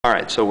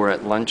Alright, so we're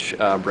at lunch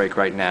break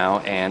right now,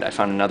 and I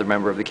found another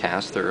member of the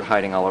cast. They're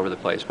hiding all over the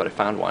place, but I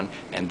found one,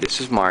 and this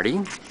is Marty.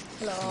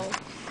 Hello.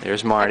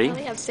 There's Marty. I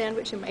probably have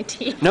sandwich in my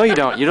teeth. No, you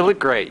don't. You look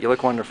great. You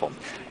look wonderful.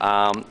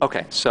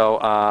 Okay, so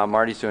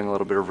Marty's doing a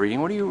little bit of reading.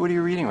 What are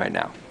you reading right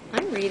now?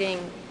 I'm reading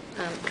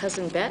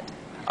Cousin Bet.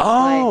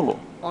 Oh!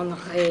 By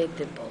Henri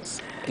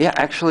Dimples. Yeah,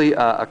 actually,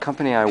 a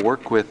company I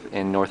work with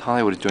in North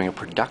Hollywood is doing a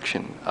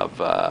production of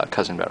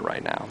Cousin Bet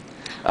right now.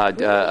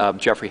 Really?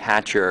 Jeffrey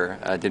Hatcher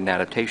did an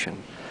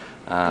adaptation.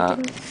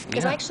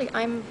 Because actually,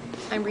 I'm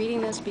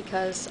reading this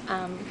because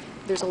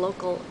there's a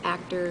local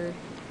actor,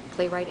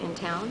 playwright in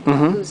town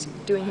who's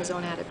doing his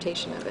own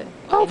adaptation of it.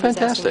 Oh, and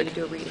fantastic! He's asking me to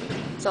do a reading.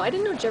 So I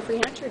didn't know Jeffrey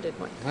Hatcher did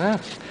one.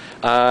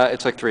 Yeah.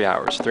 It's like 3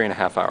 hours,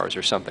 3.5 hours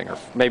or something, or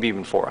maybe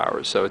even 4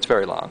 hours. So it's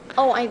very long.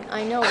 Oh,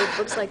 I know. With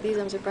books like these,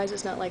 I'm surprised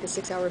it's not like a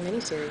 6-hour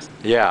miniseries.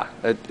 Yeah,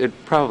 it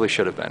probably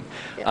should have been.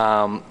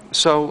 Yeah.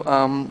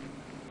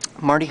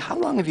 Marty, how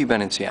long have you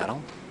been in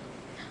Seattle?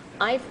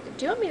 Do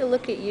you want me to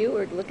look at you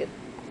or look at?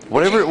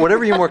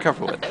 Whatever you're more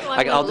comfortable with.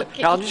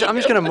 I'm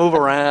just gonna move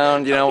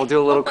around. You know, we'll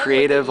do a little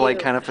creative, like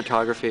kind of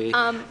photography.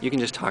 You can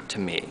just talk to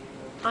me.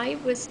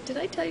 Did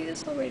I tell you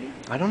this already?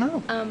 I don't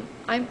know.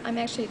 I'm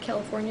actually a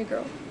California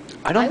girl.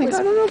 I don't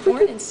know if we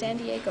born could. in San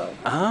Diego.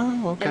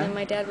 Oh, okay. And then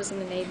my dad was in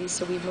the Navy,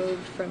 so we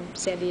moved from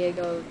San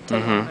Diego to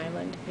Long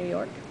Island, New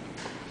York.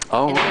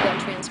 Oh. And then we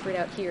got transferred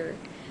out here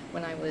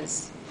when I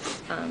was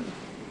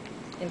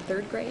in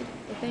 3rd grade,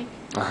 I think.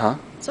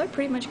 So I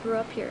pretty much grew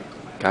up here.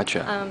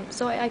 Gotcha.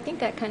 So I think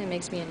that kind of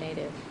makes me a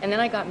native. And then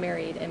I got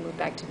married and moved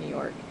back to New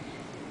York,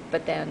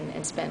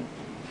 and spent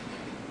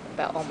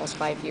about almost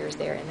 5 years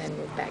there, and then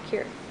moved back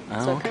here.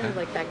 Oh, so okay. kind of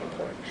like back and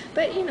forth.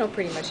 But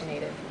pretty much a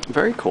native.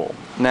 Very cool.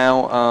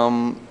 Now,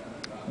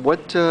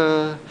 what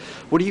do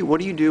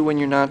you do when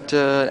you're not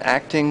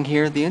acting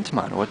here at the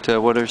Intiman?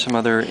 What are some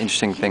other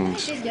interesting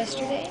things? What I did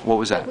yesterday? What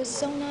was that? It was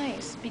so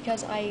nice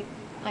because I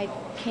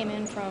came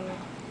in from,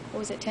 what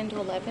was it, 10 to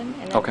 11,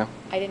 and Okay.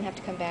 I didn't have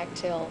to come back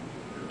till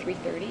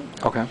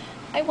 3:30. Okay.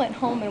 I went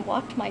home and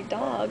walked my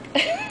dog.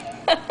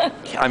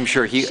 I'm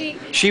sure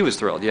she was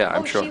thrilled. Yeah,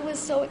 I'm sure. She was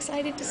so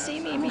excited to see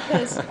me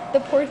because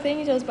the poor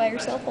thing was by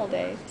herself all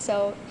day.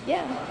 So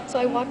yeah, so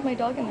I walked my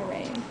dog in the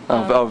rain.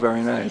 Oh,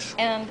 very nice.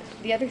 And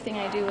the other thing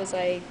I do is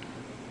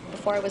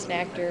before I was an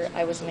actor,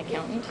 I was an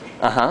accountant.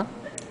 A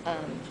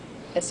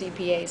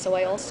CPA.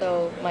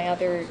 So my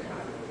other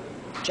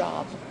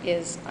job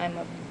is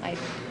I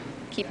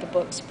keep the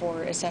books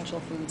for essential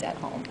foods at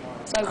home.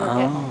 So I work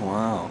at home. Oh,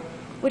 wow.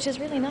 Which is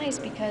really nice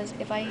because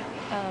if I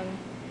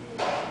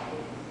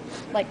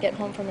get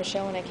home from a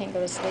show and I can't go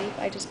to sleep,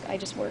 I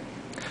just work.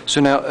 So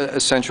now,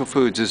 Essential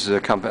Foods is a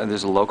company. This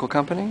is a local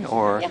company,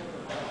 or? Yeah.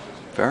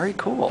 Very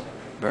cool.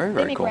 Very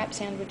They make cool. wrap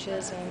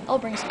sandwiches, and I'll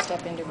bring some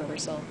stuff into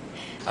rehearsal.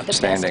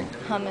 Outstanding. The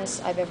best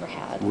hummus I've ever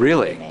had.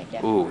 Really? They make,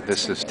 yeah. Ooh,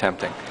 this It's is good.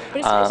 tempting. But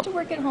it's nice to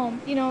work at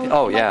home.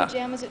 Oh, in yeah. my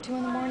pajamas at 2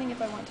 in the morning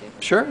if I want to.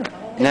 Sure.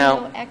 'Cause,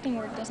 Now, acting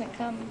work doesn't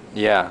come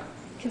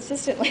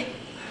consistently,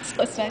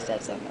 so it's nice to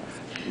have something else.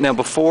 Now,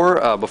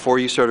 before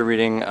you started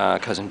reading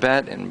Cousin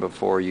Bet, and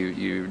before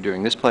you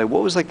doing this play,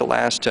 what was like the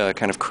last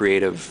kind of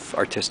creative,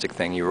 artistic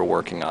thing you were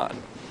working on?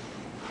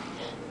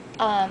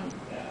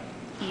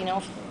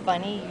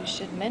 Funny you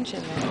should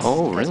mention this.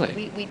 Oh,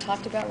 really? We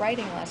talked about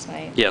writing last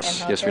night.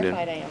 Yes, and yes, we did.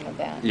 how terrified I am of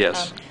that.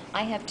 Yes.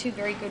 I have 2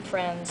 very good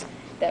friends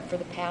that for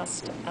the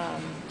past,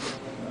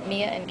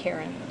 Mia and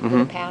Karen, for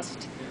the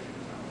past,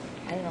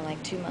 I don't know,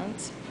 like 2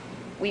 months,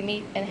 we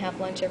meet and have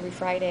lunch every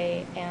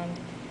Friday, and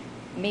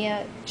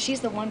Mia,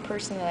 she's the one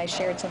person that I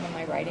shared some of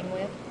my writing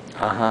with.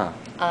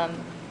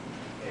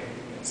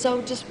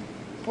 So just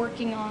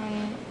working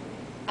on,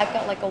 I've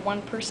got like a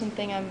 1-person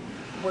thing I'm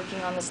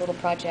working on, this little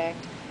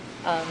project.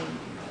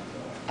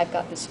 I've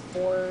got this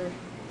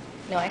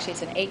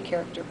it's an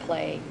 8-character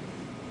play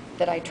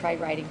that I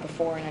tried writing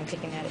before, and I'm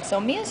picking at it. So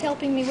Mia's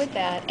helping me with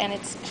that, and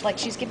it's like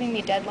she's giving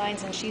me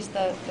deadlines, and she's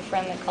the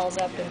friend that calls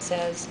up and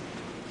says,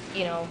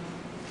 you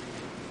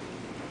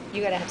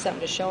got to have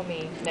something to show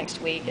me next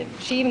week. And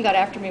she even got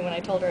after me when I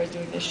told her I was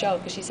doing this show,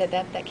 because she said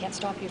that can't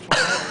stop you from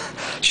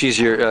writing. She's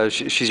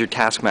your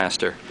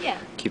taskmaster. Yeah.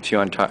 Keeps you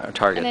on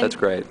target. And then That's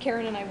great.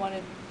 Karen and I want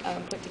to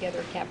put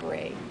together a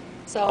cabaret.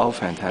 So Oh,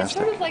 fantastic. It's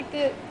sort of like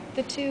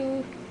the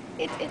two.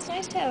 It's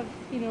nice to have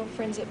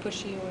friends that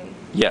push you. And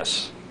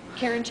Yes.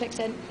 Karen checks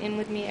in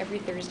with me every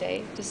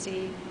Thursday to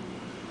see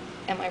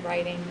am I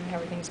writing, how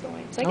everything's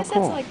going. So I guess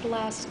cool. that's like the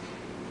last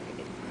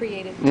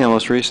creative. Yeah,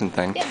 most recent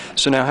thing. Yeah.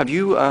 So now, have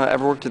you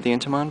ever worked at the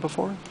Intiman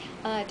before?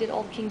 I did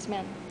All the King's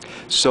Men.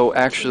 So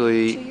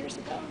actually, 2 years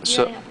ago.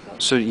 so Year and a half ago.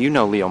 so you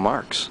know Leo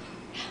Marks?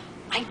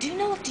 I do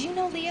know. Do you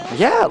know Leo?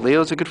 Yeah,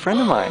 Leo's a good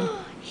friend of mine.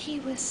 He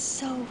was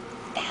so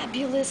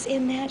fabulous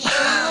in that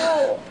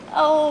show.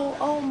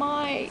 Oh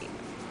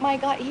my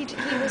God, he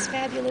was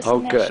fabulous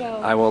in that good.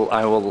 show. I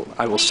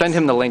will send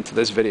him the link to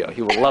this video.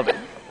 He will love it.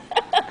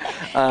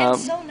 And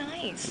so nice.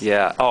 nice.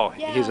 Yeah. Oh,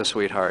 Yeah. he's a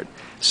sweetheart.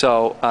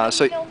 So, How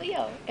do you know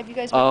Leo? Have you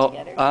guys worked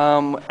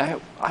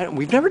together?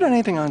 we've never done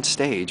anything on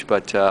stage,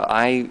 but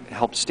I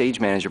helped stage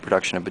manage a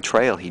production of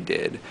Betrayal he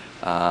did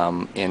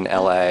in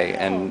L.A.,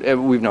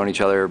 and we've known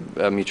each other,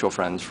 mutual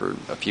friends, for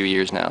a few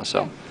years now.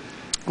 So,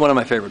 one of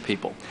my favorite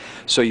people.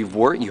 So you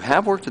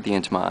have worked at the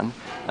Intiman.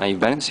 You've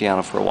been in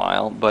Seattle for a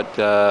while, but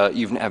have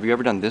you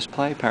ever done this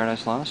play,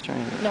 Paradise Lost? Or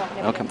anything? No, I've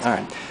never done this all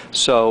right.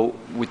 So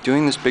with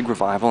doing this big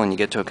revival and you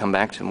get to come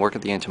back and work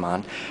at the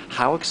Intiman,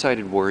 how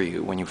excited were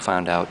you when you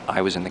found out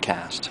I was in the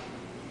cast?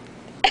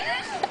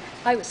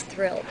 I was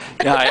thrilled.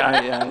 Yeah,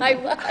 I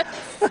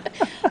was.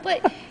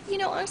 But, you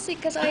know, honestly,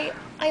 because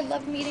I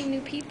love meeting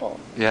new people.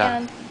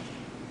 Yeah.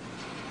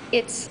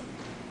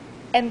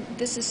 And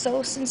this is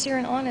so sincere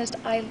and honest,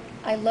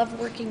 I love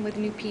working with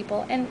new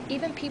people, and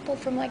even people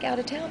from like out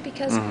of town,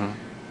 because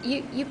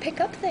you pick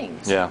up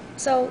things. Yeah.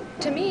 So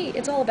to me,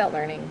 it's all about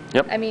learning.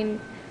 Yep. I mean,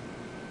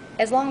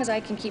 as long as I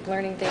can keep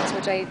learning things,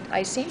 which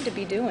I seem to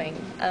be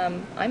doing,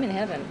 I'm in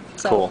heaven.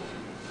 So, Cool.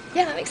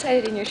 Yeah, I'm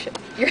excited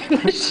you're in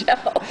the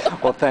show.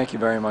 Well, thank you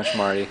very much,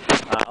 Marty.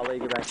 I'll let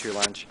you get back to your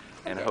lunch,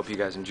 and I hope you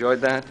guys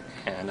enjoyed that,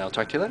 and I'll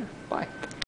talk to you later. Bye.